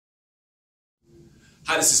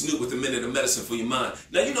Hi, this is Newt with a minute of medicine for your mind.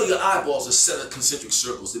 Now, you know your eyeballs are a set of concentric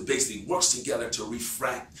circles that basically works together to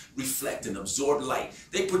reflect and absorb light.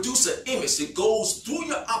 They produce an image that goes through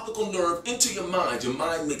your optical nerve into your mind. Your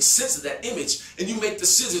mind makes sense of that image and you make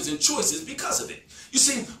decisions and choices because of it. You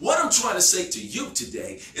see, what I'm trying to say to you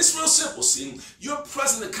today is real simple. See, your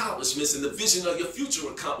present accomplishments and the vision of your future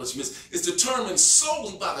accomplishments is determined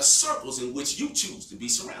solely by the circles in which you choose to be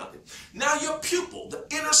surrounded. Now, your pupil, the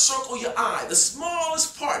inner circle of your eye, the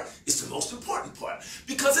smallest part, is the most important part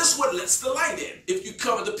because it's what lets the light in. If you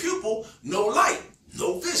cover the pupil, no light,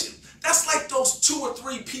 no vision. That's like those 2 or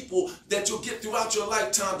 3 people that you'll get throughout your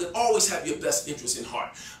lifetime that always have your best interest in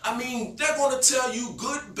heart. I mean, they're going to tell you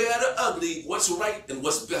good, bad, or ugly, what's right and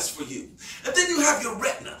what's best for you. And then you have your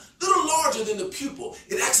retina, a little larger than the pupil.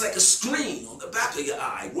 It acts like a screen on the back of your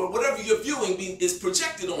eye where whatever you're viewing is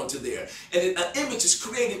projected onto there. And an image is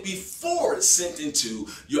created before it's sent into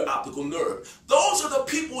your optical nerve. Those are the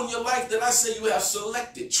people in your life that I say you have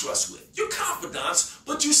selected trust with. You're confidants,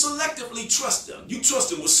 but you selectively trust them. You trust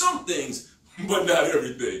them with some things, but not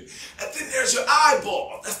everything. And then there's your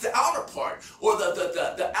eyeball. That's the outer part, or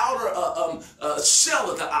the outer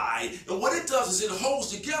shell of the eye. And what it does is it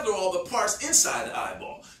holds together all the parts inside the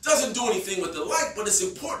eyeball. Doesn't do anything with the light, but it's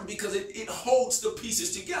important because it holds the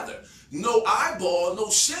pieces together. No eyeball, no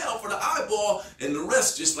shell for the eyeball, and the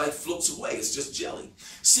rest just like floats away. It's just jelly.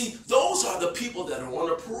 See, those are the people that are on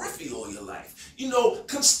the periphery of your life. You know,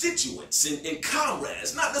 constituents and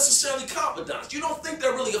comrades, not necessarily confidants. You don't think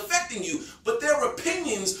they're really affecting you, but their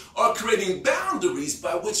opinions are creating boundaries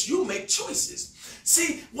by which you make choices.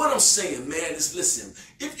 See, what I'm saying, man, is listen,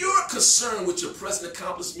 if you're concerned with your present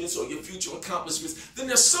accomplishments or your future accomplishments, then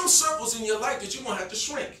there's some circles in your life that you're going to have to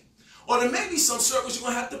shrink. Or there may be some circles you're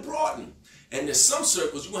going to have to broaden. And there's some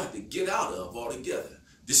circles you're going to have to get out of altogether.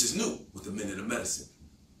 This is Newt with a minute of medicine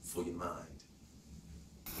for your mind.